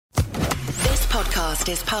podcast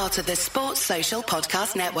is part of the Sports Social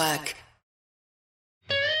Podcast Network.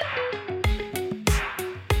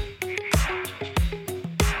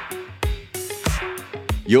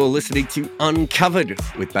 You're listening to Uncovered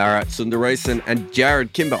with Bharat Sundaresan and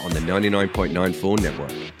Jared Kimber on the 99.94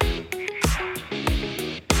 network.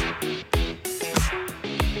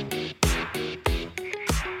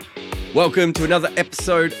 Welcome to another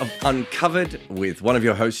episode of Uncovered with one of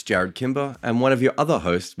your hosts, Jared Kimber, and one of your other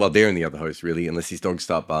hosts. Well, they're the other host, really, unless his dogs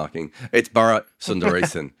start barking. It's Bharat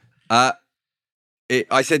Sundaresan.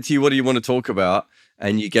 I said to you, what do you want to talk about?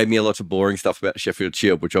 And you gave me a lot of boring stuff about Sheffield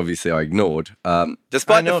Shield, which obviously I ignored.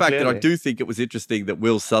 Despite the fact that I do think it was interesting that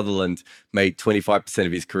Will Sutherland made 25%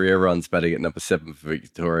 of his career runs batting at number 7 for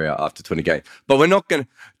Victoria after 20 games. But we're not going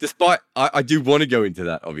to, I do want to go into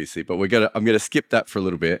that, obviously, but I'm going to skip that for a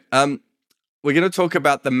little bit. We're going to talk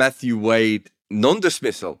about the Matthew Wade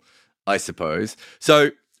non-dismissal, I suppose. So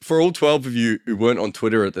for all 12 of you who weren't on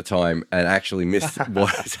Twitter at the time and actually missed what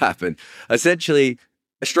has happened, essentially,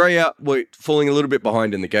 Australia were falling a little bit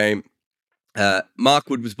behind in the game. Mark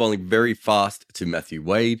Wood was bowling very fast to Matthew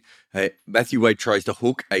Wade. Matthew Wade tries to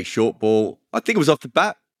hook a short ball. I think it was off the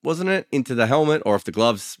bat, wasn't it? Into the helmet or off the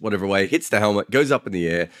gloves, whatever way. It hits the helmet, goes up in the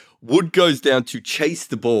air. Wood goes down to chase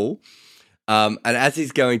the ball. And as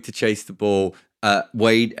he's going to chase the ball,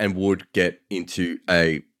 Wade and Wood get into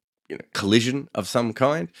a collision of some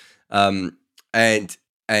kind.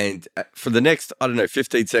 And for the next,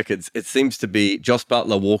 15 seconds, it seems to be Jos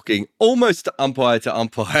Buttler walking almost to umpire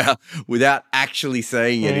without actually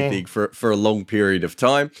saying anything for a long period of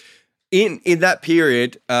time. In that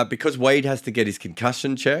period, because Wade has to get his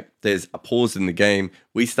concussion checked, there's a pause in the game.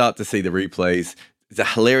 We start to see the replays. It's a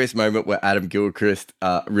hilarious moment where Adam Gilchrist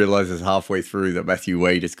realizes halfway through that Matthew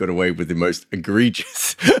Wade has got away with the most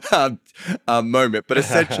egregious moment. But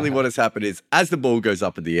essentially what has happened is, as the ball goes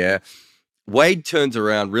up in the air, Wade turns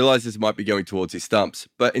around, realizes it might be going towards his stumps,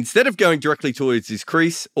 but instead of going directly towards his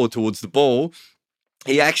crease or towards the ball,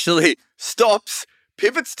 he actually stops,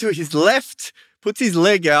 pivots to his left, puts his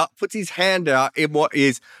leg out, puts his hand out in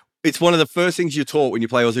it's one of the first things you're taught when you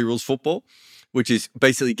play Aussie rules football, which is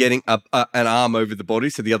basically getting an arm over the body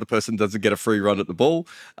so the other person doesn't get a free run at the ball.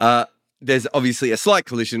 There's obviously a slight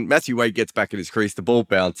collision. Matthew Wade gets back in his crease, the ball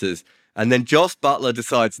bounces, and then Jos Buttler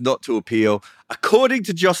decides not to appeal. According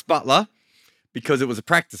to Jos Buttler, because it was a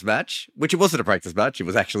practice match, which it wasn't a practice match, it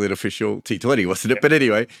was actually an official T20, wasn't it? But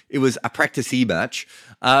anyway, it was a practice-y match.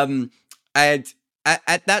 And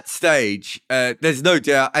at that stage, there's no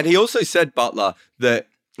doubt, and he also said, Buttler, that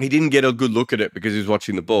he didn't get a good look at it because he was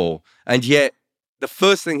watching the ball. And yet, the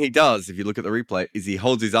first thing he does, if you look at the replay, is he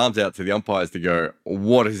holds his arms out to the umpires to go,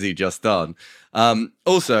 what has he just done?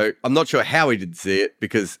 Also, I'm not sure how he didn't see it,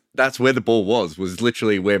 because that's where the ball was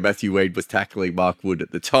literally where Matthew Wade was tackling Mark Wood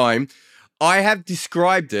at the time. I have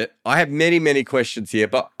described it. I have many, many questions here,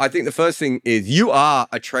 but I think the first thing is you are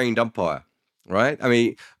a trained umpire, right? I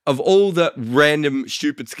mean, of all the random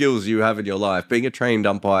stupid skills you have in your life, being a trained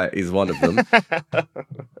umpire is one of them.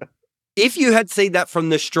 If you had seen that from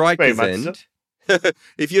the striker's end,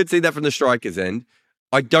 if you had seen that from the striker's end,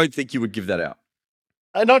 I don't think you would give that out.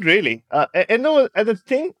 Not really. And the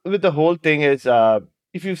thing with the whole thing is,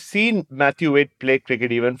 if you've seen Matthew Wade play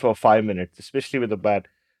cricket even for 5 minutes, especially with the bat,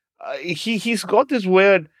 he's got this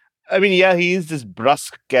weird, he is this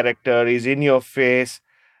brusque character. He's in your face.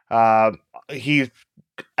 He's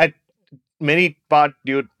at many times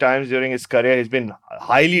during his career, he's been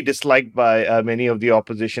highly disliked by many of the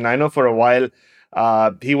opposition. I know for a while,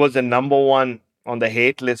 he was the number one on the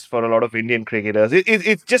hate list for a lot of Indian cricketers.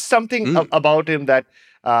 It's just something about him that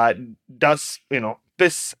does,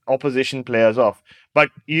 piss opposition players off. But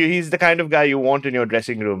he's the kind of guy you want in your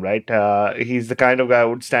dressing room, right? He's the kind of guy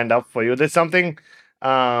who would stand up for you. There's something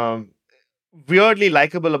weirdly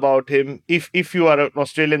likable about him if you are an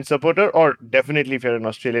Australian supporter, or definitely if you're an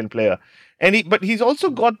Australian player. But he's also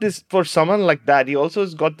got this, for someone like that, he also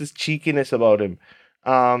has got this cheekiness about him.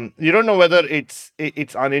 You don't know whether it's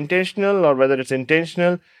unintentional or whether it's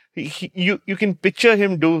intentional. You can picture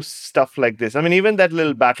him do stuff like this. Even that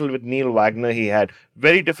little battle with Neil Wagner he had,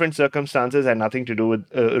 very different circumstances, had nothing to do with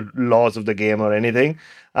laws of the game or anything.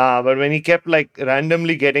 But when he kept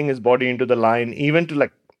randomly getting his body into the line, even to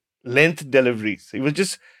length deliveries, he was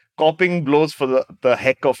just copying blows for the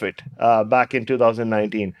heck of it back in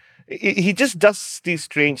 2019. He just does these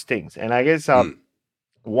strange things. And I guess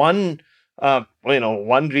one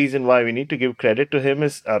reason why we need to give credit to him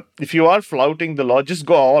is if you are flouting the law, just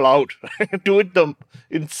go all out. Do it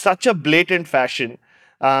in such a blatant fashion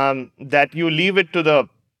that you leave it to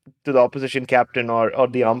the opposition captain or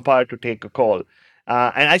the umpire to take a call.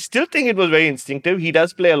 And I still think it was very instinctive. He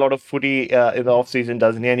does play a lot of footy in the off-season,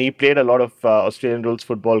 doesn't he? And he played a lot of Australian rules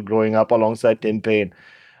football growing up alongside Tim Payne.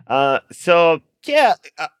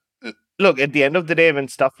 Look, at the end of the day, when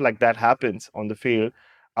stuff like that happens on the field,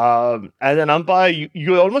 as an umpire,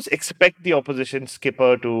 you almost expect the opposition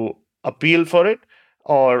skipper to appeal for it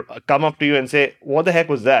or come up to you and say, what the heck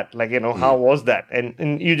was that? Like, how was that?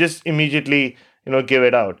 And you just immediately, give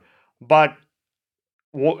it out. But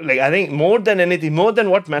I think more than anything, more than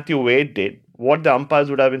what Matthew Wade did, what the umpires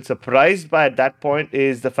would have been surprised by at that point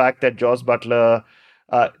is the fact that Jos Buttler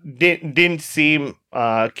didn't seem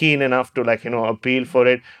keen enough to appeal for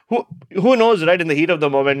it. Who knows, right? In the heat of the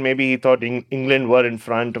moment, maybe he thought England were in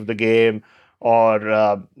front of the game,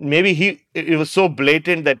 or maybe it was so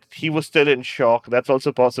blatant that he was still in shock. That's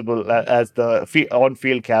also possible as the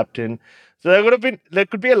on-field captain. So there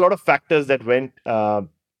could be a lot of factors that went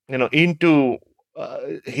into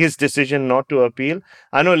his decision not to appeal.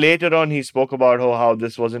 I know later on he spoke about how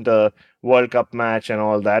this wasn't a World Cup match and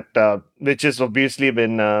all that, which has obviously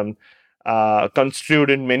been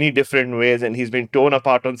construed in many different ways, and he's been torn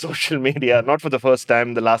apart on social media, not for the first time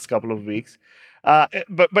in the last couple of weeks.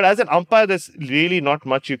 But as an umpire, there's really not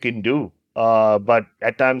much you can do. But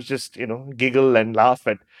at times, just giggle and laugh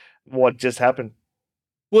at what just happened.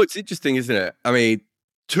 Well, it's interesting, isn't it? I mean,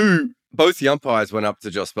 both the umpires went up to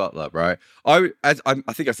Jos Buttler, right? I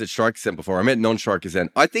think I said strikers end before. I meant non-strikers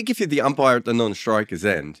end. I think if you're the umpire at the non-strikers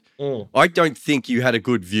end, I don't think you had a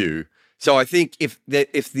good view. So I think if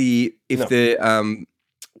the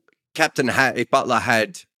captain if Buttler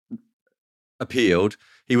had appealed,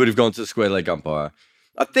 he would have gone to the square leg umpire.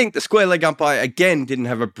 I think the square leg umpire, again, didn't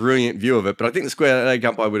have a brilliant view of it, but I think the square leg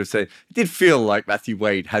umpire would have said, it did feel like Matthew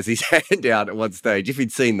Wade has his hand out at one stage, if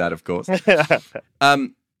he'd seen that, of course.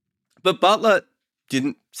 But Buttler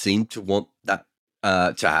didn't seem to want that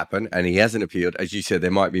to happen, and he hasn't appealed. As you said,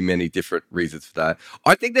 there might be many different reasons for that.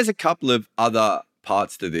 I think there's a couple of other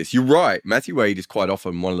parts to this. You're right. Matthew Wade is quite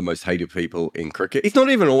often one of the most hated people in cricket. He's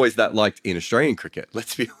not even always that liked in Australian cricket,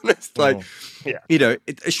 let's be honest.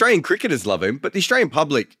 Australian cricketers love him, but the Australian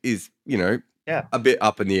public is, a bit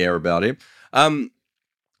up in the air about him.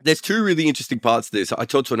 There's two really interesting parts to this. I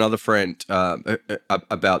talked to another friend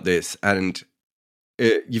about this, and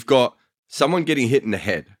you've got someone getting hit in the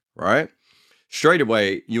head, right? Straight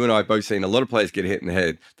away, you and I have both seen a lot of players get hit in the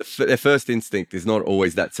head. Their first instinct is not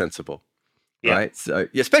always that sensible. Yeah. Right. So,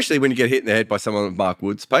 especially when you get hit in the head by someone with Mark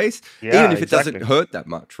Wood's pace, even if it doesn't hurt that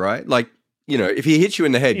much, right? Like, if he hits you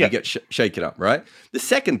in the head, you get shaken up, right? The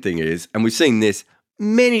second thing is, and we've seen this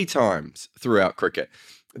many times throughout cricket,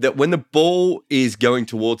 that when the ball is going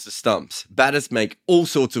towards the stumps, batters make all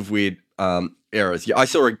sorts of weird errors. I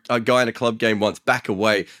saw a guy in a club game once back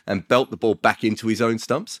away and belt the ball back into his own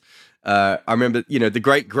stumps. I remember, the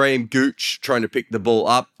great Graham Gooch trying to pick the ball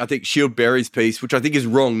up. I think Shield Berry's piece, which I think is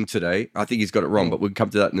wrong today. I think he's got it wrong, but we'll come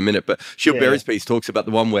to that in a minute. But Shield Berry's piece talks about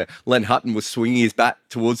the one where Len Hutton was swinging his bat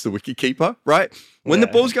towards the wicketkeeper, right? When the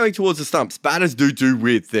ball's going towards the stumps, batters do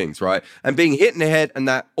weird things, right? And being hit in the head and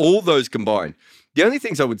that, all those combined. The only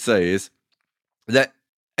things I would say is that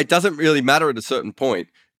it doesn't really matter at a certain point.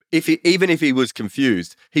 Even if he was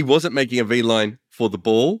confused, he wasn't making a V-line for the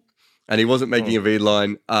ball. And he wasn't making a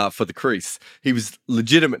V-line for the crease. He was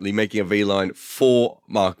legitimately making a V-line for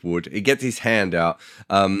Mark Wood. He gets his hand out.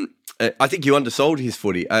 I think you undersold his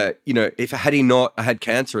footy. If had he not had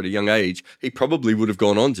cancer at a young age, he probably would have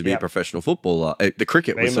gone on to be a professional footballer. The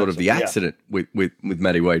cricket was sort of the accident with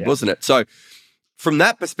Matty Wade, wasn't it? So from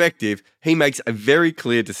that perspective, he makes a very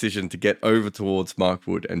clear decision to get over towards Mark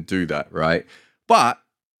Wood and do that, right? But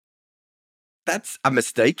that's a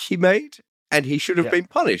mistake he made. And he should have been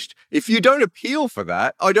punished. If you don't appeal for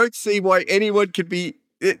that, I don't see why anyone could be,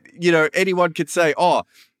 anyone could say,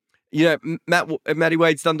 Matty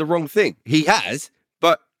Wade's done the wrong thing. He has,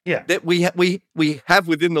 but that we have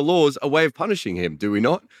within the laws a way of punishing him, do we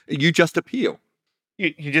not? You just appeal.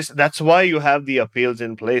 You just, that's why you have the appeals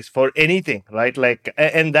in place for anything, right? Like,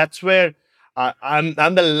 and that's where I'm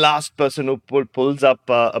the last person who pulls up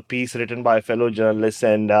a piece written by a fellow journalist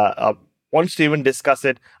and wants to even discuss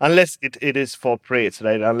it unless it is for praise,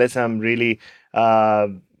 right? Unless I'm really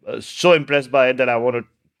so impressed by it that I want to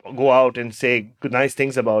go out and say nice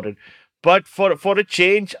things about it. But for a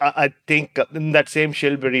change, I think in that same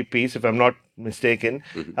Shilbury piece, if I'm not mistaken,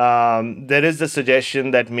 there is the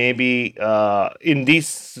suggestion that maybe in these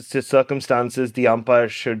circumstances, the umpire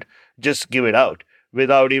should just give it out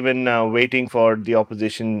without even waiting for the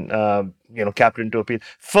opposition captain to appeal.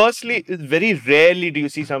 Firstly, very rarely do you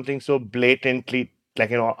see something so blatantly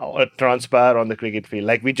transpire on the cricket field,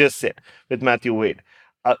 like we just said with Matthew Wade.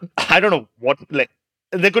 I don't know what,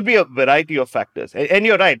 there could be a variety of factors. And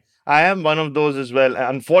you're right. I am one of those as well.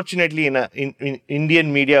 Unfortunately, in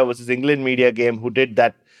Indian media versus England media game, who did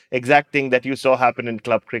that exact thing that you saw happen in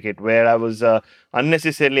club cricket, where I was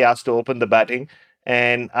unnecessarily asked to open the batting,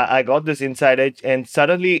 and I got this inside edge, and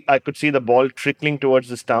suddenly I could see the ball trickling towards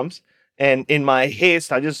the stumps, and in my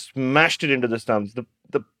haste, I just smashed it into the stumps. The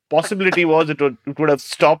possibility was it would have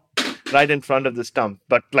stopped right in front of the stump,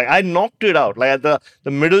 but like I knocked it out. Like the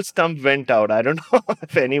middle stump went out. I don't know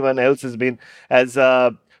if anyone else has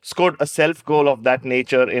scored a self goal of that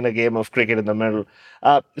nature in a game of cricket in the middle.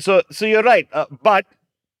 So you're right, but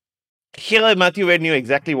here, Matthew Wade knew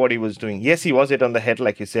exactly what he was doing. Yes, he was hit on the head,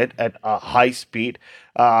 like you said, at a high speed.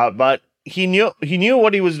 But he knew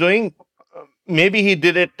what he was doing. Maybe he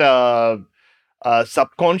did it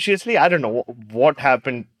subconsciously. I don't know what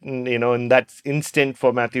happened, in that instant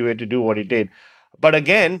for Matthew Wade to do what he did. But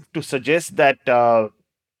again, to suggest that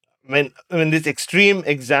when these extreme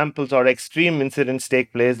examples or extreme incidents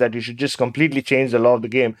take place, that you should just completely change the law of the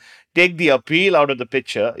game, take the appeal out of the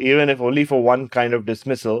picture, even if only for one kind of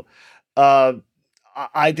dismissal.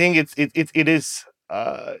 I think it is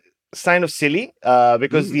kind of silly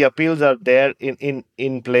because the appeals are there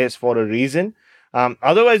in place for a reason.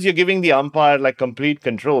 Otherwise, you're giving the umpire like complete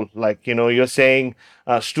control. Like, you're saying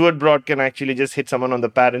Stuart Broad can actually just hit someone on the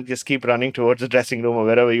pad and just keep running towards the dressing room or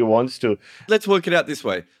wherever he wants to. Let's work it out this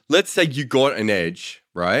way. Let's say you got an edge,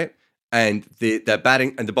 right? And the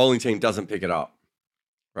batting and the bowling team doesn't pick it up,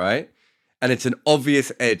 right? And it's an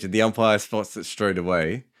obvious edge and the umpire spots it straight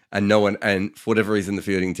away. And for whatever reason, the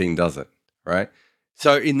fielding team does it, right?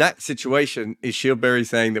 So in that situation, is Shieldberry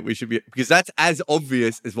saying that we should be, because that's as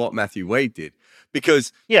obvious as what Matthew Wade did.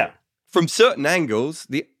 Because from certain angles,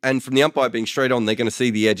 and from the umpire being straight on, they're going to see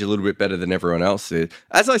the edge a little bit better than everyone else did.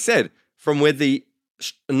 As I said, from where the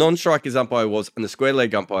non-strikers umpire was and the square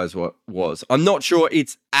leg umpires was, I'm not sure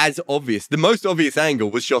it's as obvious. The most obvious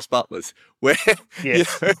angle was Joss Butler's, where,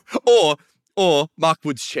 or Mark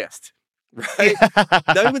Wood's chest. Right?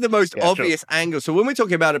 Those were the most obvious angles. So when we're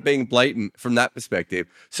talking about it being blatant from that perspective,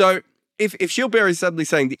 so if Shieldberry is suddenly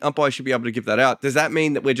saying the umpire should be able to give that out, does that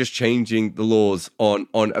mean that we're just changing the laws on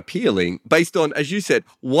appealing based on, as you said,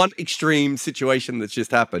 one extreme situation that's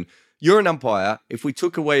just happened? You're an umpire. If we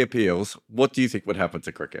took away appeals, what do you think would happen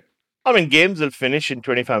to cricket? I mean, games will finish in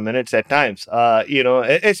 25 minutes at times,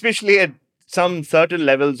 especially at some certain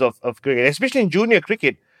levels of cricket, especially in junior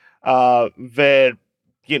cricket, where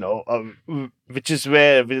which is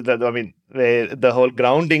where the whole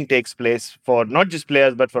grounding takes place for not just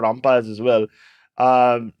players but for umpires as well.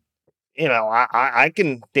 I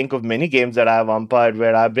can think of many games that I've umpired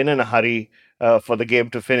where I've been in a hurry for the game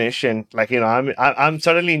to finish, and I'm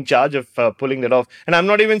suddenly in charge of pulling that off. And I'm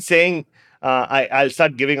not even saying I'll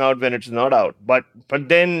start giving out when it's not out, but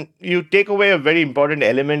then you take away a very important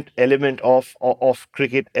element of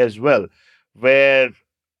cricket as well, where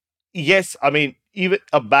yes, I mean, even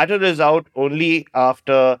a batter is out only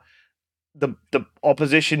after the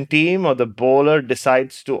opposition team or the bowler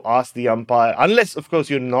decides to ask the umpire, unless of course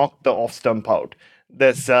you knock the off stump out.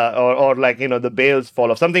 There's or the bails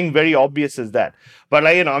fall off. Something very obvious as that. But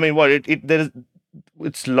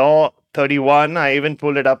it's law 31. I even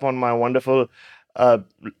pulled it up on my wonderful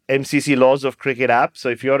MCC Laws of Cricket app. So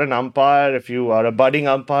if you're an umpire, if you are a budding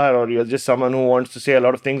umpire, or you're just someone who wants to say a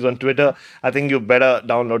lot of things on Twitter, I think you better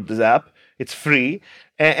download this app. It's free,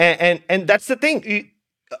 and that's the thing.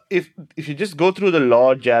 If you just go through the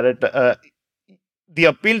law, Jared, the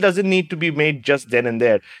appeal doesn't need to be made just then and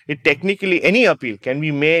there. It technically, any appeal can be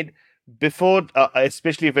made before,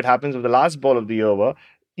 especially if it happens with the last ball of the over.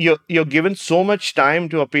 You're given so much time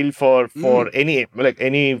to appeal for any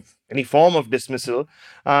form of dismissal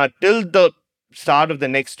till the start of the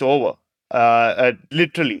next over.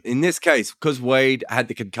 Literally, in this case, because Wade had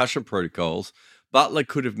the concussion protocols, Butler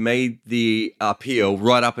could have made the appeal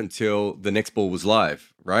right up until the next ball was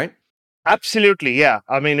live, right? Absolutely, yeah.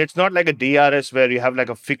 I mean, it's not like a DRS where you have like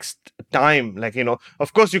a fixed time.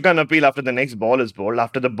 Of course, you can appeal after the next ball is bowled,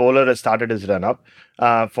 after the bowler has started his run up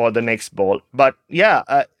for the next ball. But yeah,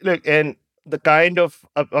 look, and the kind of,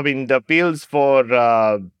 the appeals for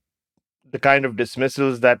the kind of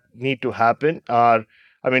dismissals that need to happen are,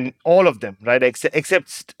 all of them, right?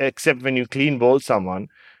 Except when you clean bowl someone.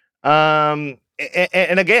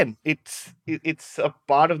 And again, it's a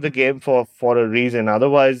part of the game for a reason.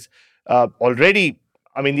 Otherwise, already,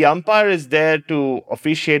 the umpire is there to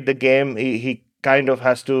officiate the game. He kind of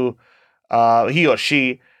has to, he or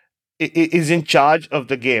she is in charge of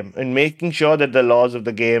the game and making sure that the laws of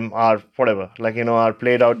the game are are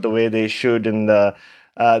played out the way they should, and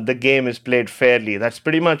the game is played fairly. That's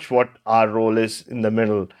pretty much what our role is in the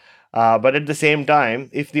middle. But at the same time,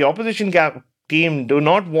 if the opposition team do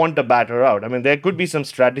not want a batter out, I mean, there could be some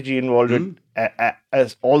strategy involved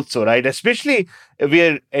as also, right? Especially if we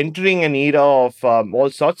are entering an era of all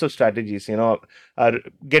sorts of strategies,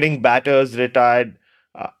 getting batters retired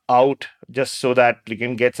out just so that you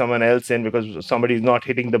can get someone else in because somebody is not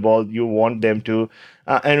hitting the ball you want them to.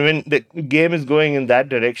 And when the game is going in that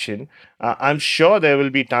direction, I'm sure there will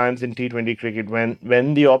be times in T20 cricket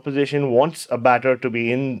when the opposition wants a batter to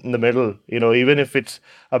be in the middle, even if it's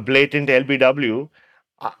a blatant LBW.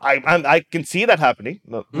 I can see that happening.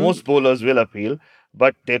 Most bowlers will appeal,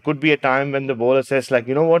 but there could be a time when the bowler says, like,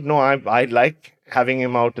 you know what, no, I like having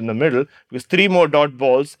him out in the middle because 3 more dot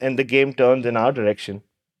balls and the game turns in our direction.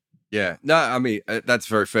 Yeah, no, I mean, that's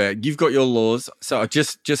very fair. You've got your laws. So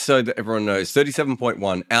just so that everyone knows,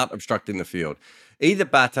 37.1, out obstructing the field. Either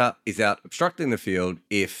batter is out obstructing the field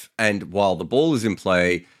and while the ball is in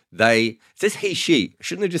play, it says he, she,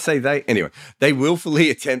 shouldn't they just say they? Anyway, they willfully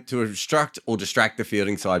attempt to obstruct or distract the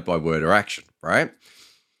fielding side by word or action, right?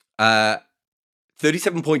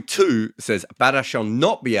 37.2 says a batter shall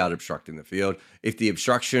not be out obstructing the field if the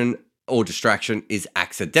obstruction or distraction is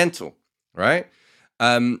accidental, right?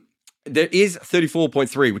 There is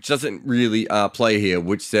 34.3, which doesn't really play here,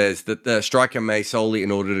 which says that the striker may solely,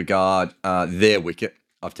 in order to guard their wicket,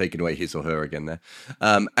 I've taken away his or her again there,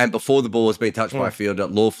 and before the ball has been touched by a fielder,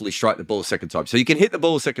 lawfully strike the ball a second time. So you can hit the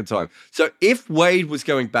ball a second time. So if Wade was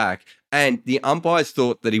going back and the umpires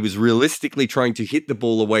thought that he was realistically trying to hit the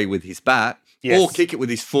ball away with his bat, or kick it with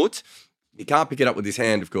his foot. He can't pick it up with his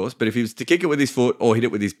hand, of course, but if he was to kick it with his foot or hit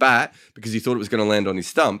it with his bat because he thought it was going to land on his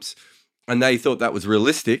stumps, and they thought that was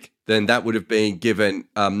realistic, then that would have been given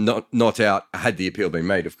not out had the appeal been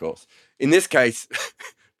made, of course. In this case,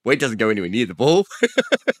 Wade doesn't go anywhere near the ball.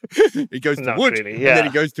 He goes to Wood, and then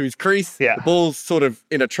he goes to his crease. Yeah. The ball's sort of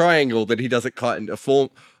in a triangle that he doesn't kind of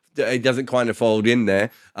fold in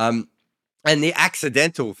there. And the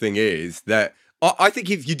accidental thing is that I think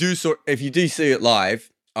if you do see it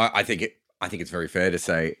live, I think it's very fair to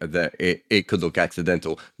say that it could look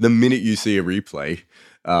accidental. The minute you see a replay,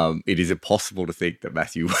 it is impossible to think that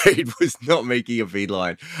Matthew Wade was not making a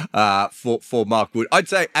beeline for Mark Wood. I'd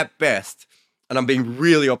say at best, and I'm being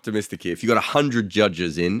really optimistic here, if you got 100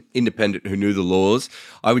 judges independent who knew the laws,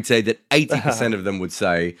 I would say that 80% of them would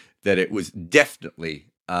say that it was definitely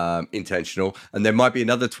intentional, and there might be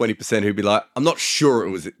another 20% who'd be like, I'm not sure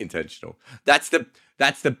it was intentional. That's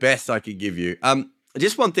the best I can give you.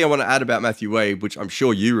 Just one thing I want to add about Matthew Wade, which I'm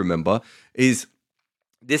sure you remember, is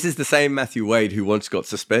this is the same Matthew Wade who once got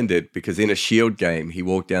suspended because in a Shield game, he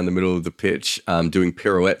walked down the middle of the pitch doing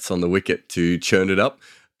pirouettes on the wicket to churn it up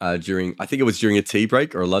I think it was during a tea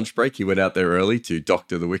break or a lunch break. He went out there early to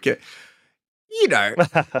doctor the wicket.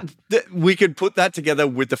 We could put that together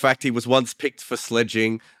with the fact he was once picked for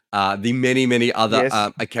sledging, the many, many other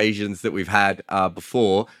occasions that we've had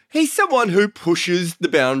before. He's someone who pushes the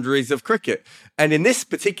boundaries of cricket. And in this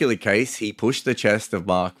particular case, he pushed the chest of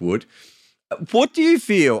Mark Wood. What do you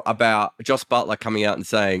feel about Jos Buttler coming out and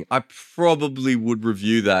saying, I probably would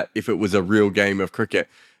review that if it was a real game of cricket?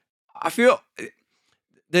 I feel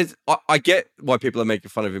I get why people are making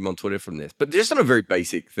fun of him on Twitter from this, but just on a very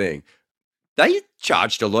basic thing. They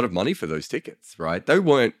charged a lot of money for those tickets, right? They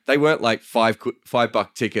weren't like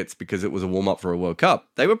 $5 tickets because it was a warm up for a World Cup.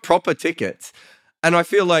 They were proper tickets. And I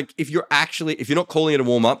feel like if you're not calling it a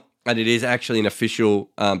warm up and it is actually an official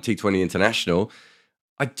T20 international,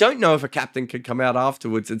 I don't know if a captain could come out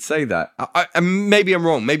afterwards and say that. Maybe I'm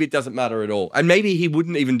wrong. Maybe it doesn't matter at all. And maybe he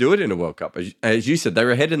wouldn't even do it in a World Cup. As you said, they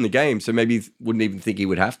were ahead in the game, so maybe he wouldn't even think he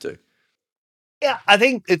would have to. Yeah, I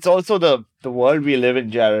think it's also the world we live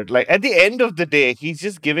in, Jared. Like, at the end of the day, he's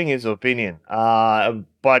just giving his opinion.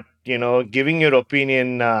 But, giving your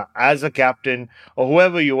opinion as a captain or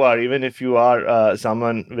whoever you are, even if you are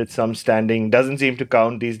someone with some standing, doesn't seem to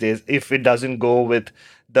count these days if it doesn't go with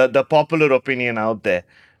the popular opinion out there.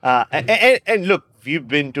 And look, we've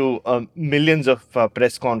been to millions of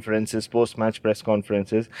press conferences, post-match press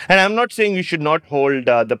conferences. And I'm not saying you should not hold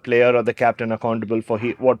the player or the captain accountable for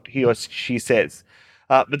what he or she says.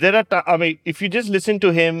 But there are, if you just listen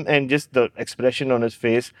to him and just the expression on his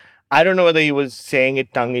face, I don't know whether he was saying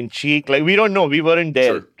it tongue-in-cheek. Like, we don't know. We weren't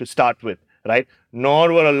there to start with, right?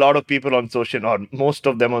 Nor were a lot of people on social, or most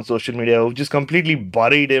of them on social media, who just completely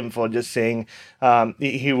buried him for just saying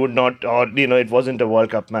he would not, or, it wasn't a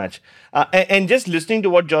World Cup match. And just listening to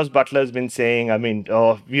what Jos Buttler has been saying,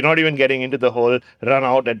 we're not even getting into the whole run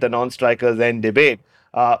out at the non-strikers end debate.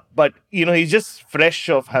 But, he's just fresh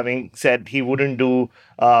of having said he wouldn't do,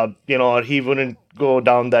 or he wouldn't go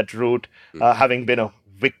down that route, having been a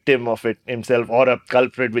victim of it himself or a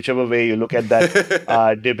culprit, whichever way you look at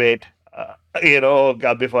that debate.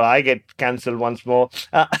 Before I get cancelled once more,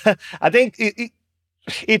 I think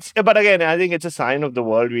it's. But again, I think it's a sign of the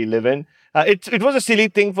world we live in. It was a silly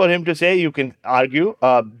thing for him to say. You can argue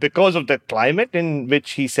because of the climate in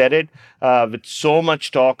which he said it, with so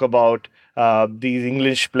much talk about these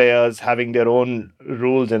English players having their own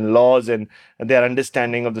rules and laws and their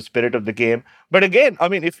understanding of the spirit of the game. But again, I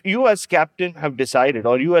mean, if you as captain have decided,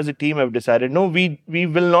 or you as a team have decided, no, we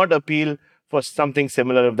will not appeal for something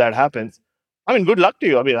similar if that happens. I mean, good luck to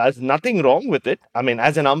you. I mean, there's nothing wrong with it. I mean,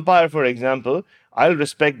 as an umpire, for example, I'll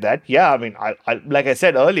respect that. Yeah, I mean, I like I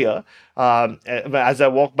said earlier, as I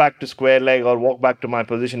walk back to square leg or walk back to my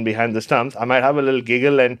position behind the stumps, I might have a little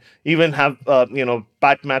giggle and even have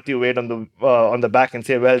pat Matthew Wade on the back and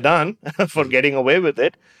say, "Well done" for getting away with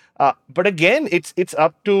it. But again, it's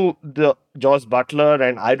up to the Jos Buttler,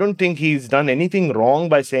 and I don't think he's done anything wrong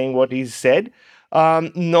by saying what he's said,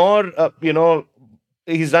 nor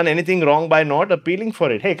he's done anything wrong by not appealing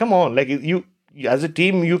for it. Hey, come on, like you as a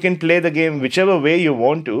team, you can play the game whichever way you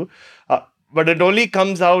want to, but it only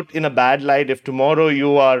comes out in a bad light if tomorrow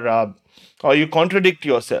you are or you contradict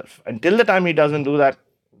yourself. Until the time he doesn't do that,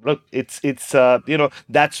 look, it's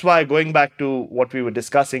that's why, going back to what we were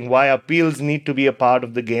discussing, why appeals need to be a part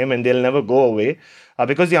of the game and they'll never go away,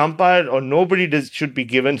 because the umpire or nobody should be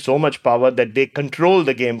given so much power that they control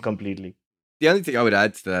the game completely. The only thing I would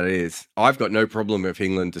add to that is I've got no problem if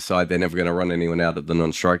England decide they're never going to run anyone out at the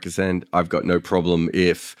non-strikers end. I've got no problem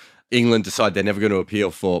if England decide they're never going to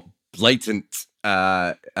appeal for blatant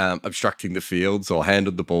obstructing the fields or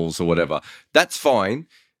handled the balls or whatever. That's fine.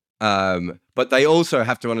 But they also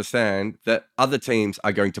have to understand that other teams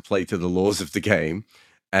are going to play to the laws of the game.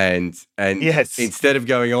 And yes, instead of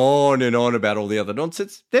going on and on about all the other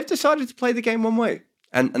nonsense, they've decided to play the game one way.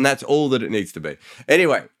 And that's all that it needs to be.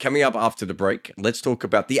 Anyway, coming up after the break, let's talk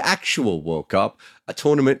about the actual World Cup, a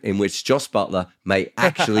tournament in which Jos Buttler may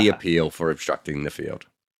actually appeal for obstructing the field.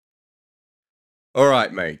 All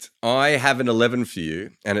right, mate. I have an 11 for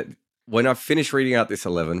you. And when I finish reading out this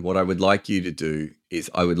 11, what I would like you to do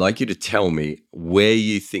is I would like you to tell me where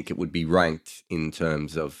you think it would be ranked in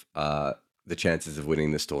terms of the chances of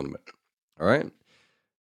winning this tournament. All right?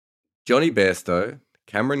 Johnny Bairstow,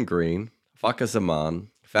 Cameron Green, Fakhar Zaman,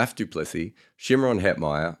 Faf du Plessis, Shimron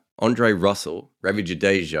Hetmyer, Andre Russell, Ravi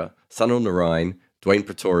Jadeja, Sunil Narine, Dwayne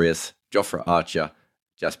Pretorius, Jofra Archer,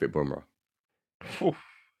 Jasprit Bumrah.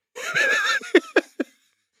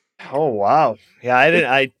 Oh wow! Yeah,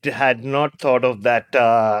 I had not thought of that.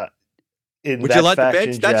 Would you like the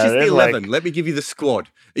bench? That's just the 11. Let me give you the squad.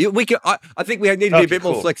 I think we need to be a bit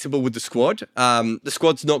more flexible with the squad. The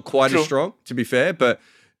squad's not quite as strong, to be fair, but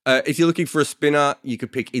if you're looking for a spinner, you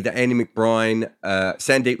could pick either Andy McBride,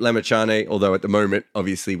 Sandeep Lamachane, although at the moment,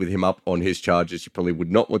 obviously, with him up on his charges, you probably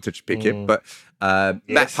would not want to pick him. But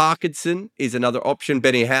Matt Parkinson is another option,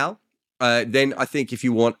 Benny Howe. Then I think if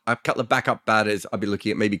you want a couple of backup batters, I'd be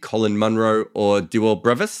looking at maybe Colin Munro or Dewell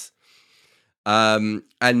Brevis. And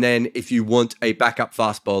then if you want a backup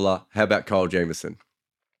fast bowler, how about Kyle Jamieson?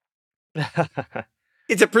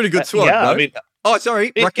 It's a pretty good squad, no? I mean,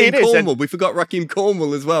 Rakeem Cornwall. We forgot Rakeem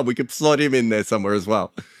Cornwall as well. We could slot him in there somewhere as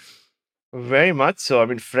well. Very much so. I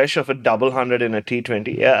mean, fresh off a double 100 in a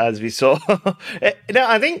T20, as we saw.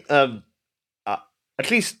 I think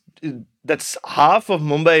at least that's half of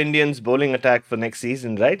Mumbai Indians' bowling attack for next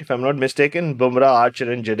season, right? If I'm not mistaken, Bumrah,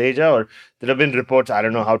 Archer and Jadeja, or there have been reports, I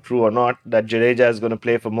don't know how true or not, that Jadeja is going to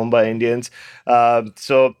play for Mumbai Indians.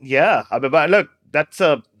 But look, that's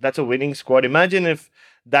a winning squad. Imagine if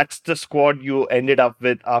that's the squad you ended up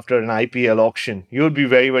with after an IPL auction. You would be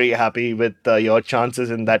very, very happy with your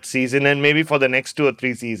chances in that season and maybe for the next 2 or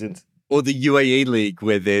 3 seasons. Or the UAE League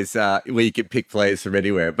where there's where you can pick players from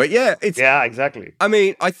anywhere. But yeah, exactly. I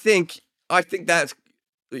mean, I think that's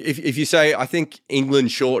if you say I think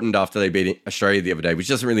England shortened after they beat Australia the other day, which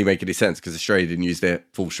doesn't really make any sense because Australia didn't use their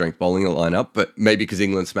full strength bowling lineup, but maybe because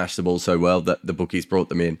England smashed the ball so well that the bookies brought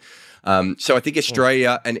them in. So I think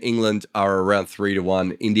Australia and England are around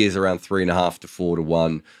 3-1. India's around 3.5 to 4 to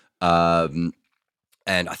 1. And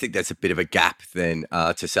I think there's a bit of a gap then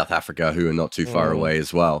to South Africa, who are not too far away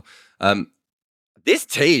as well. This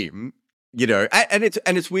team, and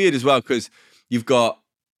it's weird as well because you've got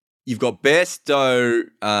Bairstow,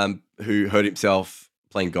 who hurt himself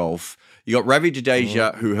playing golf. You got Ravi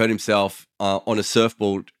Jadeja, who hurt himself on a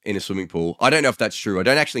surfboard in a swimming pool. I don't know if that's true. I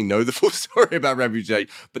don't actually know the full story about Ravi Jadeja,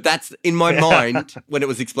 but that's in my mind when it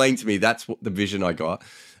was explained to me. That's what the vision I got.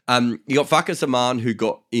 You got Fakhar Zaman, who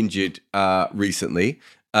got injured recently.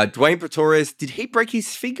 Dwayne Pretorius, did he break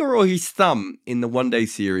his finger or his thumb in the one-day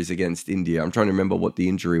series against India? I'm trying to remember what the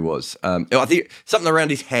injury was. I think something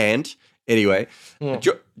around his hand. Anyway,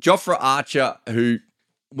 Jofra Archer, who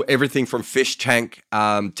everything from fish tank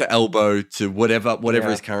to elbow to whatever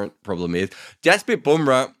his current problem is. Jasprit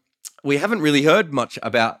Bumrah, we haven't really heard much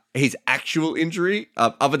about his actual injury,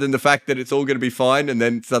 other than the fact that it's all going to be fine, and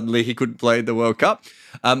then suddenly he couldn't play in the World Cup.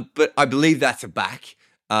 But I believe that's a back.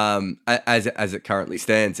 As it currently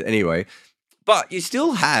stands anyway. But you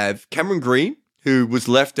still have Cameron Green, who was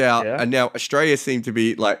left out, and now Australia seem to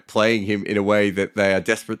be like playing him in a way that they are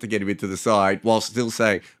desperate to get him into the side, while still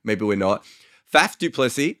saying, maybe we're not. Faf du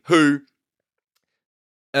Plessis, who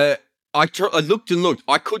I looked and looked.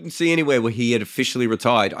 I couldn't see anywhere where he had officially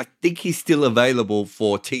retired. I think he's still available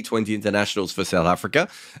for T20 internationals for South Africa.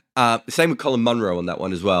 Same with Colin Munro on that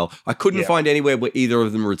one as well. I couldn't find anywhere where either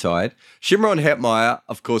of them retired. Shimron Hetmyer,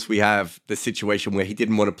 of course, we have the situation where he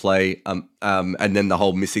didn't want to play, and then the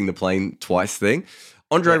whole missing the plane twice thing.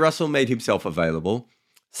 Andre Russell made himself available.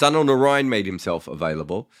 Sunil Narine made himself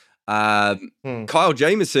available. Kyle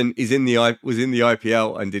Jamieson was in the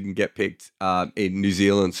IPL and didn't get picked in New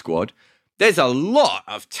Zealand squad. There's a lot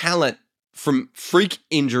of talent from freak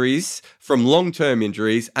injuries, from long-term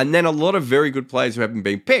injuries, and then a lot of very good players who haven't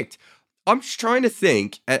been picked. I'm just trying to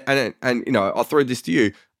think, and you know, I'll throw this to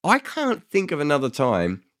you. I can't think of another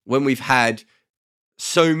time when we've had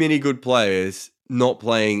so many good players not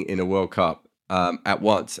playing in a World Cup at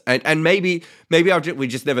once. And maybe we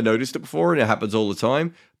just never noticed it before, and it happens all the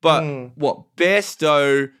time. But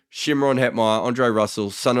Bairstow, Shimron Hetmyer, Andre Russell,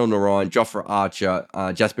 Sunil Narine, Jofra Archer,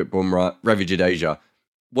 Jasprit Bumrah, Ravi Jadeja.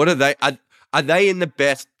 What are they? Are they in the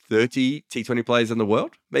best 30 T20 players in the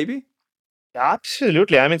world? Maybe.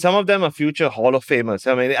 Absolutely. I mean, some of them are future Hall of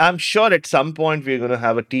Famers. I mean, I'm sure at some point we're going to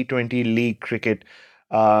have a T20 league cricket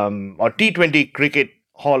or T20 cricket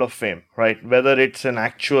Hall of Fame, right? Whether it's an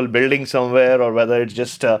actual building somewhere or whether it's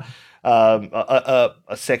just a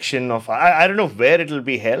section of, I don't know where it'll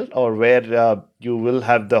be held or where you will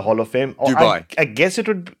have the Hall of Fame. Dubai. I guess it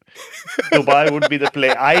would. Dubai would be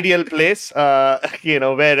the ideal place.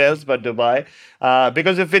 Where else but Dubai?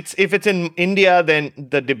 Because if it's in India, then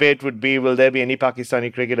the debate would be, will there be any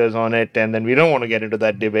Pakistani cricketers on it? And then we don't want to get into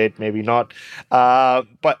that debate. Maybe not.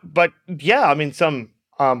 But yeah, I mean, some.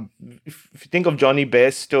 If you think of Johnny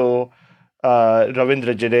Bairstow,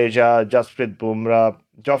 Ravindra Jadeja, Jasprit Bumrah,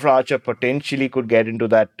 Jofra Archer potentially could get into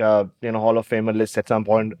that Hall of Famer list at some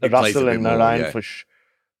point. Russell and Narine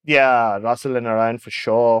for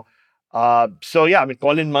sure. So yeah, I mean,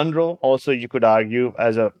 Colin Munro also, you could argue,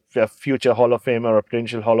 as a future Hall of Famer or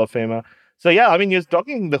potential Hall of Famer. So yeah, I mean, you're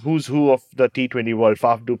talking the who's who of the T20 world.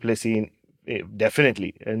 Faf du Plessis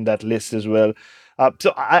definitely in that list as well.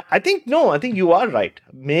 So I think you are right.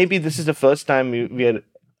 Maybe this is the first time we're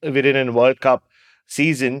in a World Cup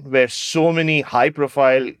season where so many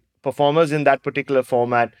high-profile performers in that particular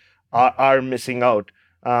format are missing out.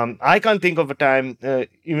 I can't think of a time,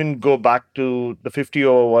 even go back to the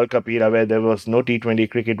 50-over World Cup era where there was no T20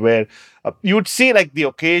 cricket, where you would see like the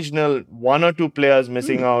occasional one or two players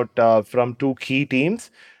missing out from two key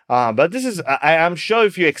teams. But this is, I'm sure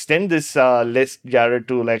if you extend this list, Jared,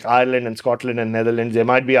 to like Ireland and Scotland and Netherlands, there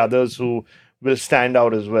might be others who will stand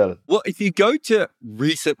out as well. Well, if you go to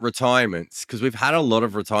recent retirements, because we've had a lot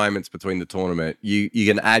of retirements between the tournament, you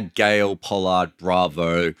can add Gale, Pollard,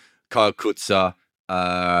 Bravo, Kyle Kutzer.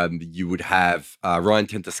 You would have Ryan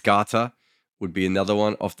Tentaskata would be another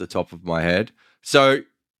one off the top of my head. So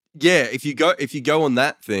yeah, if you go on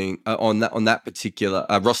that thing, on that particular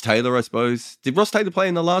Ross Taylor, I suppose. Did Ross Taylor play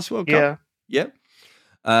in the last World Cup? Yeah.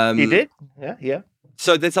 He did. Yeah.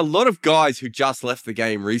 So there's a lot of guys who just left the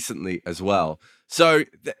game recently as well. So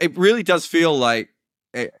it really does feel like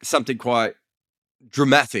something quite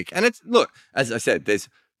dramatic. And it's, look, as I said, there's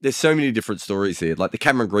so many different stories here. Like the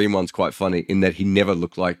Cameron Green one's quite funny in that he never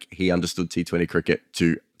looked like he understood T20 cricket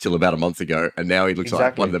till about a month ago. And now he looks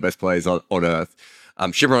like one of the best players on earth.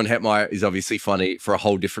 Shimron Hetmyer is obviously funny for a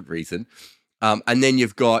whole different reason. And then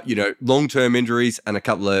you've got, long-term injuries and a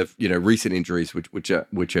couple of, recent injuries, which are,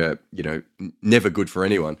 never good for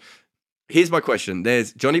anyone. Here's my question.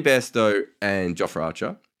 There's Johnny Bairstow and Jofra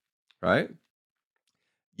Archer, right?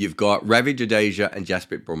 You've got Ravi Jadeja and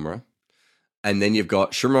Jasprit Bumrah. And then you've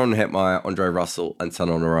got Shimron Hetmyer, Andre Russell, and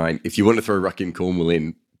Sunil Narine. If you want to throw Rahkeem Cornwall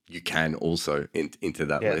in, you can also into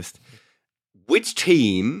that list. Which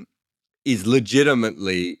team is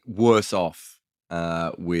legitimately worse off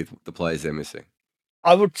with the players they're missing?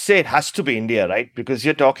 I would say it has to be India, right? Because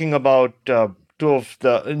you're talking about of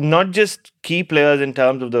the not just key players in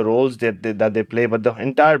terms of the roles that they play, but the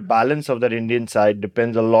entire balance of that Indian side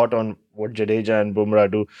depends a lot on what Jadeja and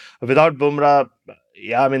Bumrah do. Without Bumrah,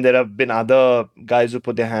 yeah, I mean, there have been other guys who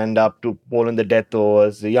put their hand up to bowl in the death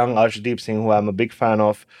overs. The young Arshdeep Singh, who I'm a big fan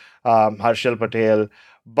of, Harshal Patel,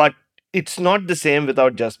 but it's not the same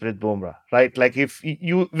without Jasprit Bumrah, right? Like if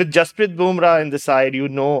you with Jasprit Bumrah in the side,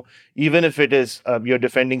 even if it is you're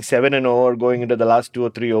defending 7 and over going into the last 2 or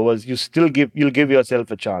 3 overs, you'll give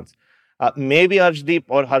yourself a chance. Maybe Arshdeep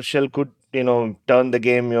or Harshal could turn the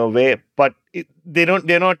game your way, but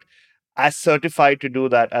they're not as certified to do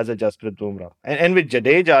that as a Jasprit Bumrah. And with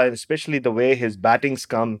Jadeja, especially the way his batting's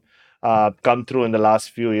come through in the last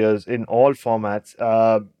few years in all formats.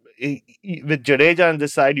 With Jadeja on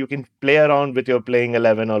this side, you can play around with your playing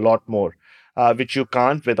 11 a lot more, which you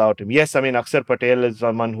can't without him. Yes, I mean, Akshar Patel is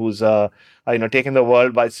someone who's taken the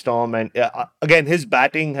world by storm. And again, his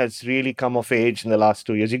batting has really come of age in the last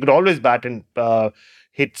 2 years. He could always bat and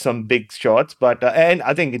hit some big shots. But and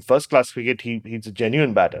I think in first-class cricket, he's a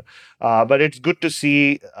genuine batter. But it's good to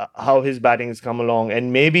see how his batting has come along.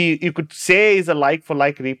 And maybe you could say he's a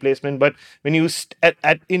like-for-like replacement. But when you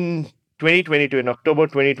in 2022, in October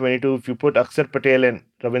 2022, if you put Akshar Patel and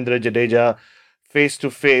Ravindra Jadeja face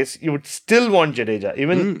to face, you would still want Jadeja.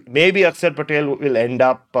 Even maybe Akshar Patel will end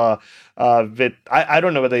up with, I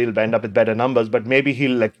don't know whether he'll end up with better numbers, but maybe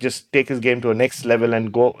he'll just take his game to a next level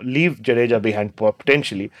and leave Jadeja behind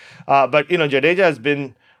potentially. But Jadeja has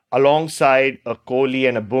been alongside a Kohli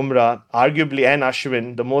and a Bumrah, arguably, and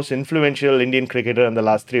Ashwin, the most influential Indian cricketer in the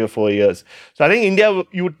last 3 or 4 years. So I think India,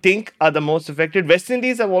 you would think, are the most affected. West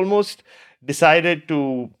Indies have almost decided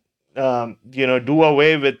to, do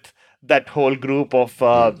away with that whole group of,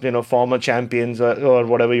 former champions or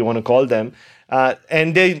whatever you want to call them.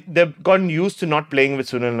 And they've gotten used to not playing with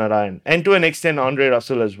Sunil Narine, and to an extent Andre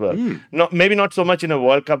Russell as well. Maybe not so much in a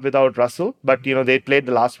World Cup without Russell, but they played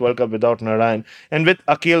the last World Cup without Narine, and with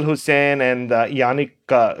Akil Hussain and Yannick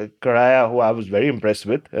Karaya, who I was very impressed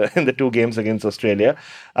with in the 2 games against Australia.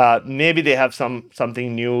 Maybe they have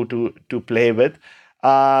something new to play with.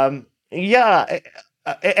 And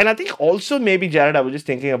I think also maybe, Jared, I was just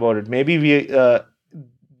thinking about it. Maybe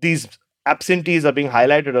these absentees are being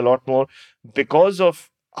highlighted a lot more because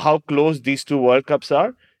of how close these 2 World Cups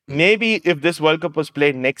are. Maybe if this World Cup was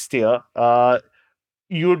played next year, there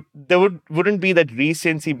wouldn't be that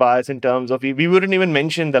recency bias in terms of we wouldn't even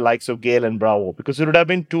mention the likes of Gale and Bravo, because it would have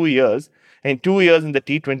been 2 years, and 2 years in the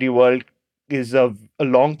T20 world is a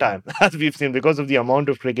long time, as we've seen, because of the amount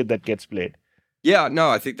of cricket that gets played. Yeah, no,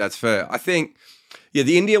 I think that's fair. I think,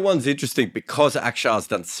 the India one's interesting because Akshar's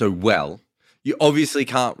done so well. You obviously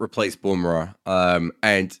can't replace Bumrah.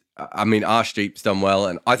 And I mean, Arshdeep's done well.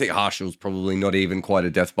 And I think Harshal's probably not even quite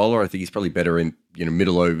a death bowler. I think he's probably better in,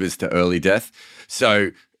 middle overs to early death.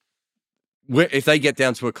 So if they get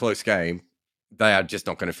down to a close game, they are just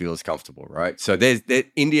not going to feel as comfortable, right? So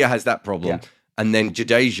India has that problem. Yeah. And then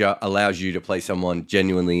Jadeja allows you to play someone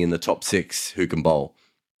genuinely in the top 6 who can bowl.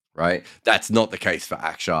 Right? That's not the case for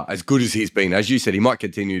Akshar. As good as he's been, as you said, he might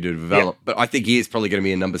continue to develop, but I think he is probably going to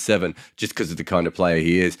be a number 7 just because of the kind of player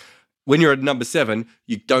he is. When you're at number 7,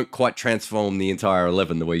 you don't quite transform the entire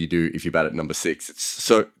 11 the way you do if you bat at number 6.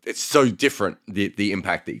 It's so different, the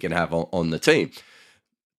impact that you can have on the team.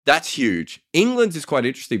 That's huge. England's is quite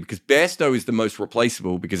interesting because Bairstow is the most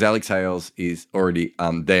replaceable because Alex Hales is already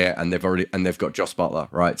there, and they've got Joss Buttler,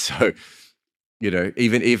 right? So,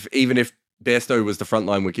 even if Bairstow was the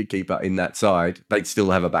frontline wicketkeeper in that side, they'd still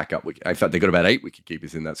have a backup wicket. In fact, they've got about 8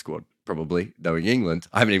 wicketkeepers in that squad, probably, knowing England.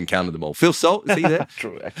 I haven't even counted them all. Phil Salt, is he there?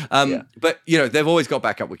 True. But, they've always got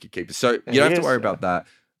backup wicketkeepers, so you don't have to worry about that.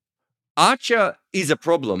 Archer is a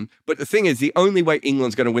problem, but the thing is, the only way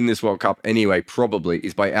England's going to win this World Cup anyway, probably,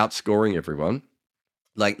 is by outscoring everyone.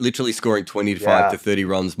 Like, literally scoring 25 to 30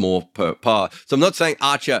 runs more per par. So I'm not saying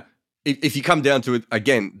Archer... If you come down to it,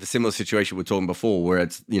 again, the similar situation we were talking before, where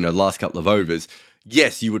it's, last couple of overs,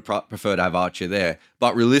 yes, you would prefer to have Archer there.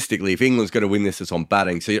 But realistically, if England's going to win this, it's on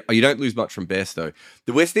batting. So you don't lose much from Bairstow.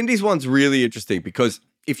 The West Indies one's really interesting because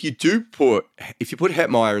if you put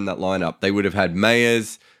Hetmeyer in that lineup, they would have had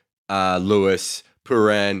Mayers, Lewis,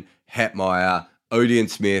 Pooran, Hetmeyer, Odean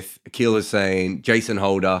Smith, Akil Hussain, Jason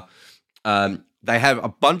Holder. They have a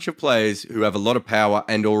bunch of players who have a lot of power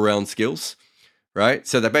and all-round skills. Right?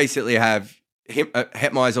 So they basically have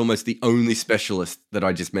Hetmeyer's almost the only specialist that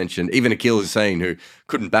I just mentioned. Even Akil Hussain, who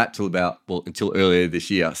couldn't bat until earlier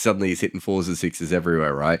this year, suddenly he's hitting 4s and 6s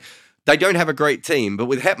everywhere, right? they don't have a great team, but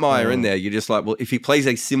with Hetmeyer in there, you're just like, well, if he plays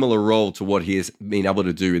a similar role to what he has been able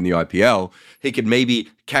to do in the IPL, he could maybe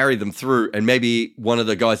carry them through, and maybe one of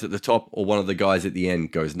the guys at the top or one of the guys at the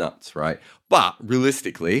end goes nuts, right? But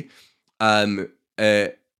realistically, that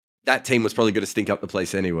team was probably going to stink up the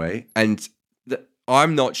place anyway, and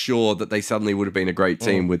I'm not sure that they suddenly would have been a great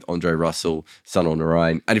team with Andre Russell, Sunil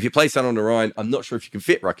Narine. And if you play Sunil Narine, I'm not sure if you can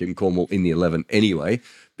fit Rakim Cornwall in the 11 anyway,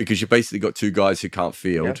 because you've basically got two guys who can't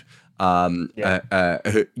field, who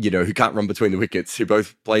can't run between the wickets, who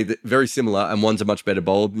both play very similar, and one's a much better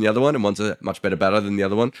bowler than the other one, and one's a much better batter than the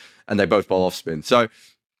other one, and they both bowl off spin. So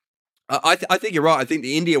I think you're right. I think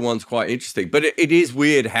the India one's quite interesting, but it is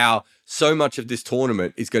weird how so much of this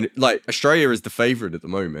tournament is going to, like, Australia is the favourite at the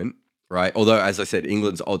moment, right? Although, as I said,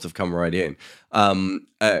 England's odds have come right in.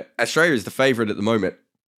 Australia is the favourite at the moment,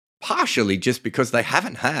 partially just because they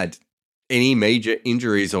haven't had any major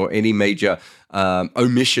injuries or any major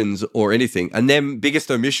omissions or anything. And their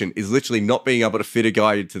biggest omission is literally not being able to fit a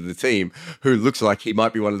guy into the team who looks like he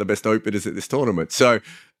might be one of the best openers at this tournament. So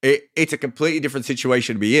it's a completely different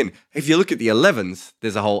situation to be in. If you look at the 11s,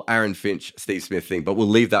 there's a whole Aaron Finch, Steve Smith thing, but we'll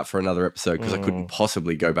leave that for another episode because I couldn't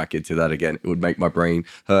possibly go back into that again. It would make my brain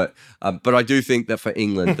hurt. But I do think that for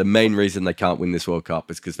England, the main reason they can't win this World Cup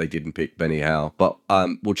is because they didn't pick Benny Howe. But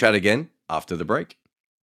we'll chat again after the break.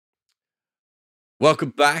 Welcome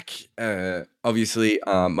back. Obviously,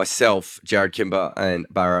 myself, Jared Kimber, and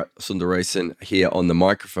Bharat Sundaresan here on the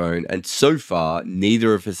microphone. And so far,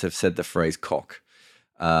 neither of us have said the phrase cock.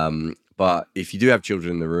 But if you do have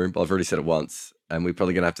children in the room, I've already said it once, and we're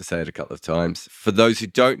probably going to have to say it a couple of times. For those who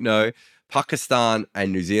don't know, Pakistan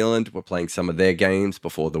and New Zealand were playing some of their games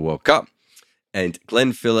before the World Cup. And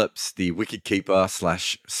Glenn Phillips, the wicketkeeper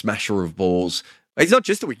 / smasher of balls, he's not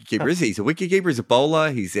just a wicketkeeper, is he? He's a wicketkeeper, he's a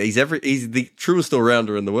bowler, he's the truest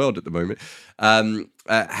all-rounder in the world at the moment.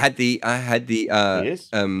 Had the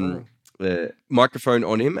microphone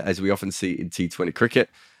on him, as we often see in T20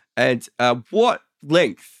 cricket. And what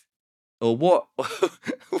length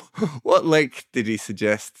did he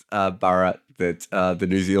suggest, Bharat, that the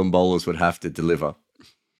New Zealand bowlers would have to deliver?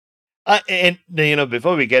 And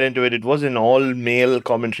before we get into it, it was an all-male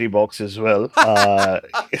commentary box as well.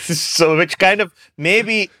 So which kind of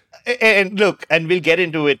maybe, and look, and we'll get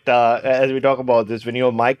into it as we talk about this, when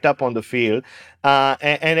you're mic'd up on the field,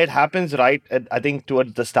 and it happens right at, I think,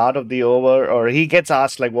 towards the start of the over, or he gets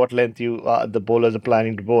asked like what length the bowlers are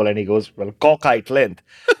planning to bowl, and he goes, well, cockeyed length.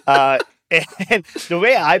 And the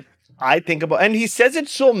way I think about, and he says it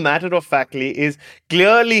so matter-of-factly, is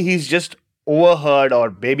clearly he's just overheard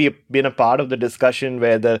or maybe been a part of the discussion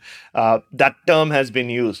where that term has been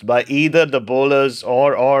used by either the bowlers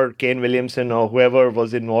or Kane Williamson or whoever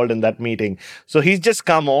was involved in that meeting. So he's just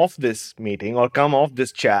come off this meeting or come off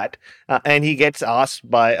this chat, and he gets asked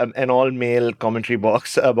by an all-male commentary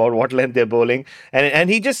box about what length they're bowling, and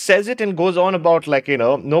he just says it and goes on about, like,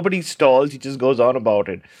 nobody stalls, he just goes on about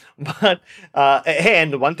it. But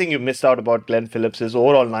and one thing you missed out about Glenn Phillips is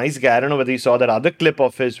overall nice guy. I don't know whether you saw that other clip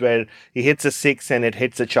of his where he hits a 6 and it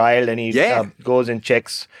hits a child, and he goes and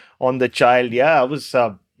checks on the child. Yeah,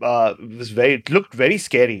 it looked very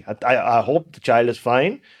scary. I hope the child is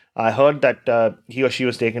fine. I heard that he or she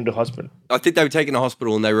was taken to hospital. I think they were taken to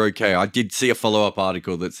hospital and they were okay. I did see a follow-up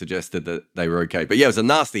article that suggested that they were okay. But yeah, it was a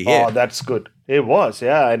nasty hit. Oh, that's good. It was,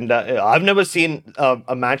 yeah. And I've never seen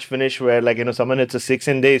a match finish where, someone hits a 6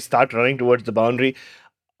 and they start running towards the boundary.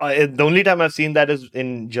 The only time I've seen that is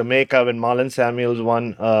in Jamaica when Marlon Samuels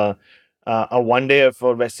won a one-day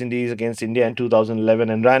for West Indies against India in 2011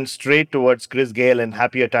 and ran straight towards Chris Gayle in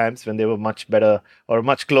happier times when they were much better or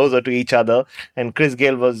much closer to each other. And Chris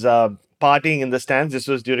Gayle was partying in the stands. This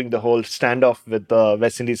was during the whole standoff with the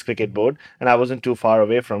West Indies Cricket Board, and I wasn't too far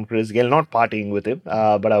away from Chris Gayle, not partying with him,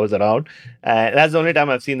 but I was around. And that's the only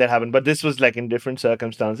time I've seen that happen. But this was like in different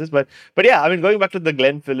circumstances. But yeah, I mean, going back to the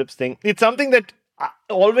Glenn Phillips thing, it's something that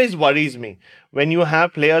always worries me when you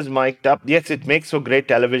have players mic'd up. Yes, it makes for great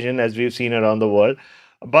television, as we've seen around the world.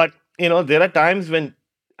 But, there are times when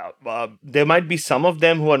there might be some of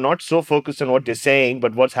them who are not so focused on what they're saying,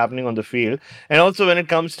 but what's happening on the field. And also when it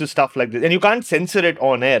comes to stuff like this, and you can't censor it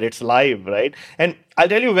on air, it's live, right? And I'll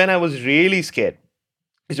tell you when I was really scared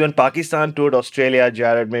is when Pakistan toured Australia,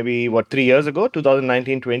 Jared, maybe 3 years ago,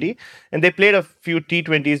 2019-20, and they played a few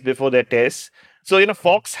T20s before their tests. So,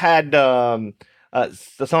 Fox had some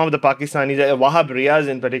of the Pakistanis, Wahab Riaz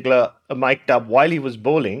in particular, mic'd up while he was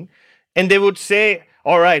bowling, and they would say,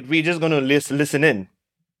 all right, we're just going to listen in,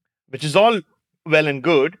 which is all well and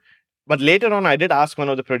good. But later on, I did ask one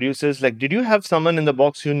of the producers, did you have someone in the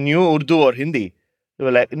box who knew Urdu or Hindi? They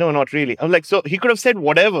were like, no, not really. I'm like, so he could have said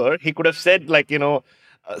whatever. He could have said,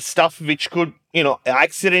 stuff which could,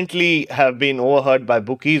 accidentally have been overheard by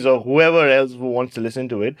bookies or whoever else who wants to listen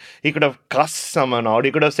to it. He could have cussed someone out.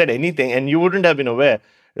 He could have said anything, and you wouldn't have been aware.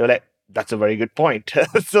 You're like, that's a very good point.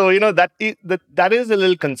 So that is a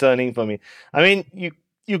little concerning for me. I mean,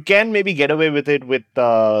 you can maybe get away with it with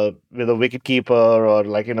a wicket keeper or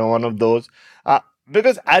one of those,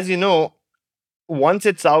 because as you know, once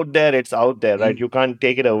it's out there, right? You can't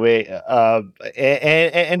take it away,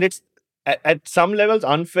 and it's at some levels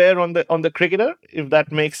unfair on the cricketer, if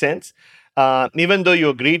that makes sense. Even though you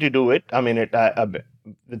agree to do it, I mean,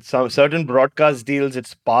 with some certain broadcast deals,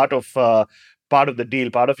 it's part of the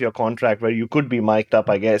deal, part of your contract, where you could be mic'd up,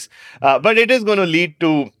 I guess. But it is going to lead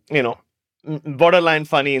to borderline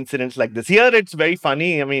funny incidents like this. Here, it's very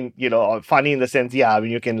funny. I mean, funny in the sense, I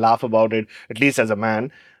mean, you can laugh about it, at least as a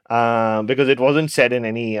man, because it wasn't said in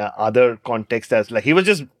any other context, as like he was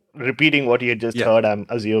just repeating what he had just heard, I'm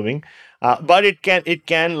assuming. But it can it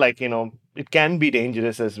can be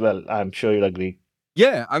dangerous as well. I'm sure you'll agree.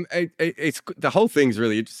 Yeah, it's the whole thing's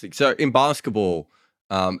really interesting. So in basketball,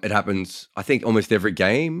 it happens, I think, almost every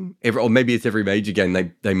game, or maybe it's every major game.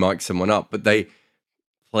 They mic someone up, but they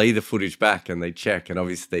play the footage back and they check, and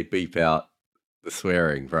obviously they beep out the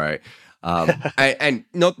swearing, right? And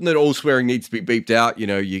not that all swearing needs to be beeped out.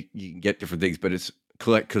 You can get different things, but it's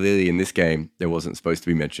clearly in this game there wasn't supposed to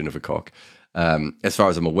be mention of a cock. As far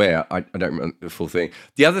as I'm aware, I don't remember the full thing.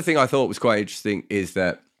 The other thing I thought was quite interesting is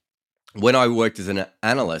that when I worked as an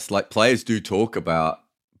analyst, like, players do talk about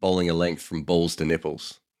bowling a length from balls to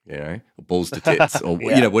nipples, or balls to tits, or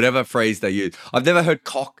whatever phrase they use. I've never heard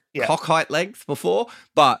cock height length before,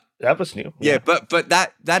 but that was new. Yeah, but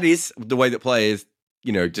that is the way that players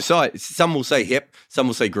decide. Some will say hip, some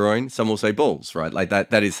will say groin, some will say balls, right? Like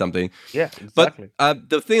that is something. Yeah, exactly. But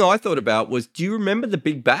the thing I thought about was, do you remember the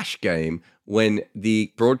Big Bash game when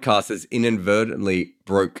the broadcasters inadvertently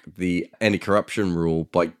broke the anti-corruption rule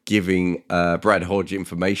by giving Brad Hodge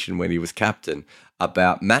information when he was captain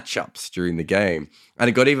about matchups during the game? And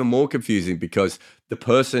it got even more confusing because the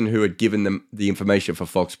person who had given them the information for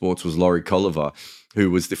Fox Sports was Laurie Colliver, who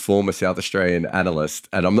was the former South Australian analyst.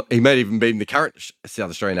 And he may have even been the current South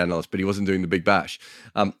Australian analyst, but he wasn't doing the Big Bash.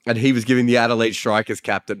 And he was giving the Adelaide Strikers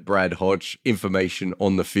captain, Brad Hodge, information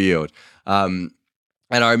on the field.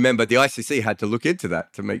 And I remember the ICC had to look into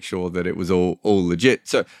that to make sure that it was all legit.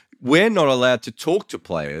 So we're not allowed to talk to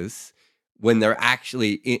players when they're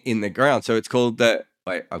actually in the ground. So it's called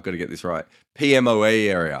wait, I've got to get this right, PMOA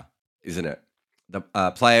area, isn't it? The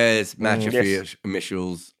players, match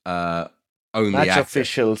officials, only match access.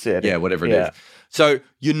 Officials, whatever it is. So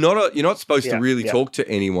you're not supposed to really talk to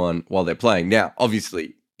anyone while they're playing. Now,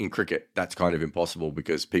 obviously, in cricket, that's kind of impossible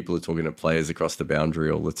because people are talking to players across the boundary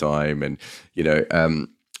all the time. And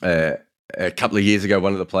a couple of years ago,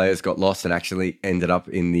 one of the players got lost and actually ended up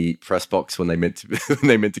in the press box when they meant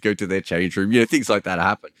to go to their change room. Things like that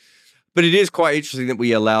happen. But it is quite interesting that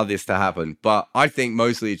we allow this to happen. But I think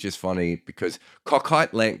mostly it's just funny because cock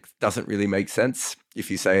height length doesn't really make sense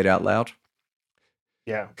if you say it out loud.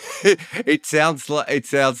 Yeah, it sounds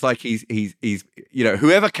like he's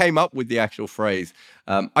whoever came up with the actual phrase.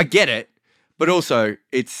 I get it, but also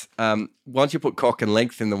it's once you put cock and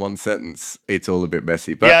length in the one sentence, it's all a bit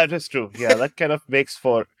messy. But yeah, that's true. Yeah, that kind of makes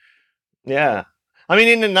for I mean,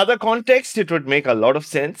 in another context, it would make a lot of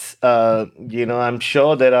sense. I'm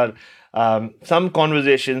sure there are some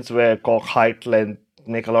conversations where cock height length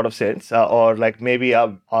make a lot of sense, or like maybe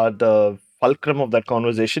are the fulcrum of that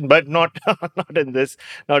conversation, but not in this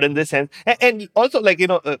sense. And also, like,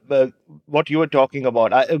 what you were talking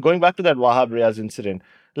about, going back to that Wahab Riaz incident,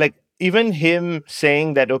 like even him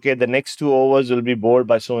saying that, okay, the next 2 overs will be bowled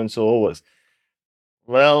by so and so overs.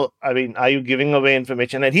 Well, I mean, are you giving away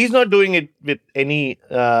information? And he's not doing it with any,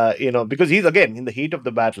 because he's, again, in the heat of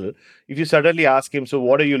the battle. If you suddenly ask him, so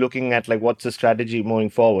what are you looking at? Like, what's the strategy moving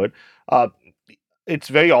forward? It's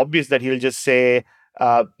very obvious that he'll just say,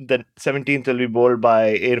 the 17th will be bowled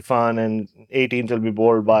by Irfan and 18th will be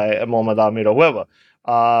bowled by Mohammad Amir or whoever.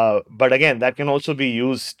 But again, that can also be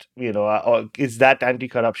used, or is that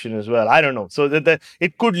anti-corruption as well? I don't know. So that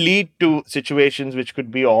it could lead to situations which could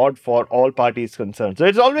be odd for all parties concerned. So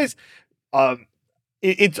it's always,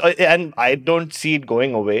 and I don't see it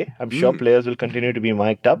going away. I'm sure players will continue to be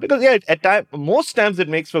mic'd up because most times it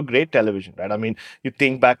makes for great television, right? I mean, you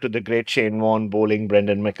think back to the great Shane Warne bowling,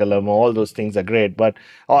 Brendan McCullum, all those things are great. But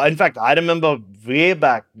in fact, I remember way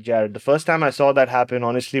back, Jared, the first time I saw that happen,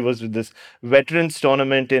 honestly, was with this veterans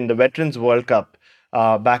tournament in the Veterans World Cup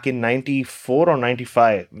back in 94 or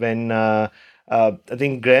 95 when I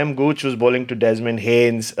think Graham Gooch was bowling to Desmond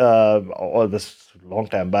Haynes all this long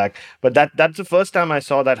time back. But that's the first time I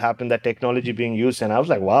saw that happen, that technology being used, and I was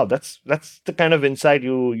like, wow, that's the kind of insight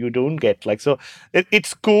you don't get. Like, so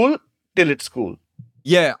it's cool till it's cool.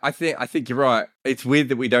 Yeah, I think you're right. It's weird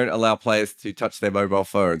that we don't allow players to touch their mobile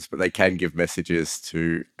phones, but they can give messages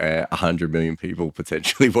to 100 million people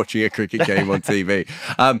potentially watching a cricket game on TV.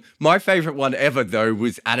 My favourite one ever, though,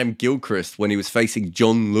 was Adam Gilchrist when he was facing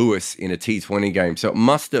John Lewis in a T20 game. So it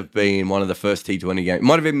must have been one of the first T20 games. It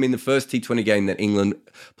might have even been the first T20 game that England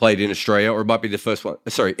played in Australia, or it might be the first one.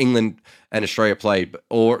 Sorry, England and Australia played,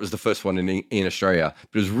 or it was the first one in Australia.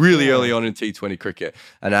 But it was really early on in T20 cricket.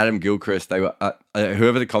 And Adam Gilchrist, they were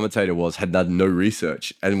whoever the commentator was, had done no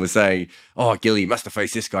research and was saying, "Oh, Gilly must have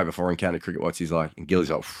faced this guy before Encounter Cricket. What's he's like?" And Gilly's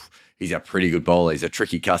like, "He's a pretty good bowler. He's a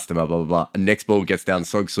tricky customer." Blah blah blah. And next ball gets down,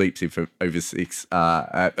 Sog sweeps him for over six,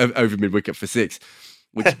 over mid wicket for six.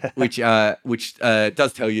 Which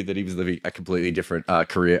does tell you that he was living a completely different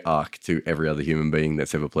career arc to every other human being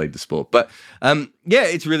that's ever played the sport. But yeah,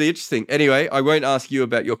 it's really interesting. Anyway, I won't ask you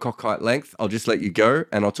about your cock height length. I'll just let you go,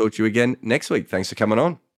 and I'll talk to you again next week. Thanks for coming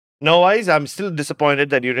on. No worries. I'm still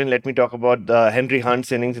disappointed that you didn't let me talk about Henry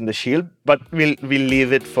Hunt's innings in the Shield, but we'll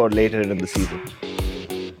leave it for later in the season.